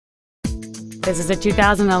This is a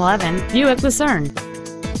 2011 Buick Lucerne.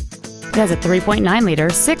 It has a 3.9-liter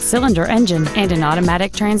six-cylinder engine and an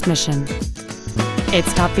automatic transmission.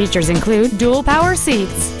 Its top features include dual power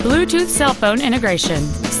seats, Bluetooth cell phone integration,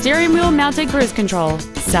 steering wheel mounted cruise control,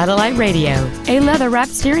 satellite radio, a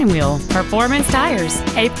leather-wrapped steering wheel, performance tires,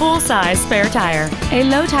 a full-size spare tire, a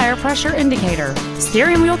low tire pressure indicator,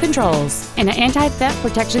 steering wheel controls, and an anti-theft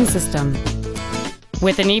protection system.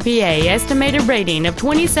 With an EPA estimated rating of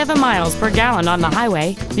 27 miles per gallon on the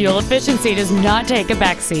highway, fuel efficiency does not take a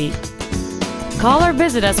backseat. Call or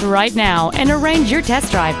visit us right now and arrange your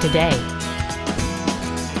test drive today.